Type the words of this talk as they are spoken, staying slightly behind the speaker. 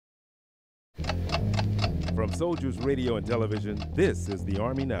From Soldiers Radio and Television, this is the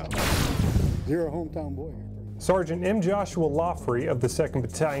Army Now. You're a hometown boy. Sergeant M. Joshua Laughery of the 2nd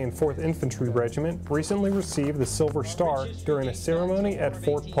Battalion, 4th Infantry Regiment recently received the Silver Star during a ceremony at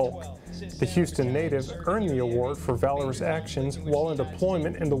Fort Polk. The Houston native earned the award for valorous actions while in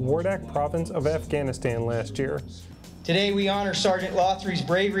deployment in the Wardak province of Afghanistan last year. Today we honor Sergeant Laughery's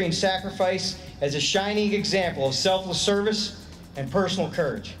bravery and sacrifice as a shining example of selfless service and personal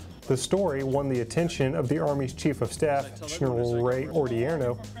courage. The story won the attention of the Army's Chief of Staff, General Ray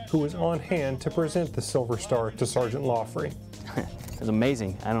Odierno, who was on hand to present the Silver Star to Sergeant Laughery. It was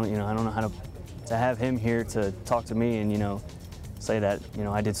amazing. I don't know how to have him here to talk to me and say that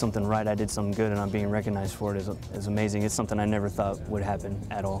I did something right, I did something good, and I'm being recognized for it is amazing. It's something I never thought would happen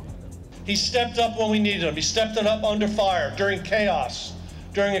at all. He stepped up when we needed him. He stepped it up under fire, during chaos,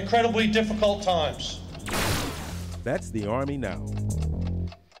 during incredibly difficult times. That's the Army Now.